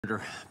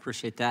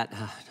Appreciate that.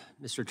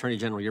 Mr. Attorney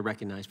General, you're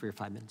recognized for your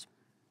 5 minutes.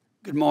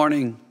 Good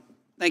morning.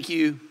 Thank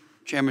you,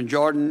 Chairman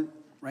Jordan,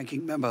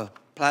 Ranking Member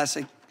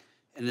Plaskett,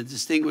 and the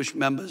distinguished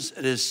members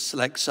of this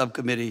select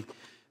subcommittee.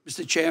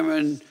 Mr.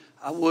 Chairman,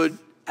 I would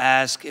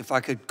ask if I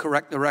could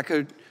correct the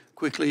record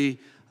quickly.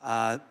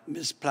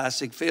 Ms.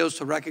 Plaskett fails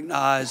to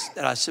recognize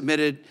that I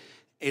submitted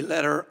a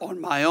letter on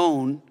my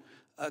own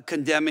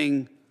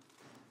condemning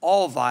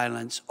all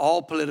violence,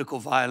 all political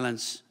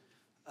violence,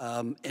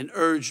 and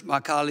urged my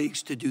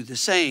colleagues to do the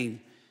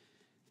same,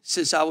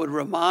 since I would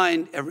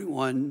remind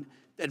everyone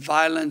that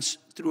violence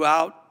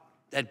throughout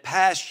that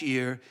past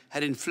year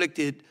had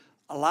inflicted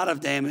a lot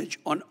of damage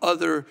on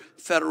other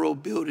federal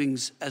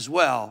buildings as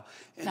well.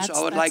 And so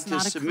I would like to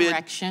submit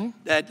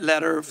that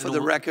letter for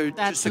the record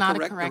just to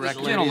correct the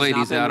record.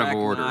 Gentlelady's out of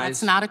order.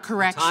 That's not a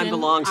correction.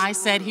 I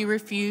said he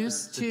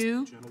refused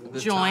to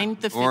join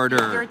the fifth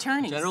other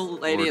attorneys.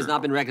 Gentlelady has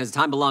not been recognized.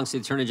 Time belongs to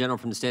the Attorney General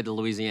from the state of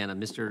Louisiana.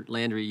 Mr.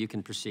 Landry, you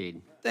can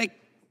proceed. Thank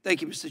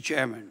you, Mr.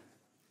 Chairman.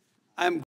 I'm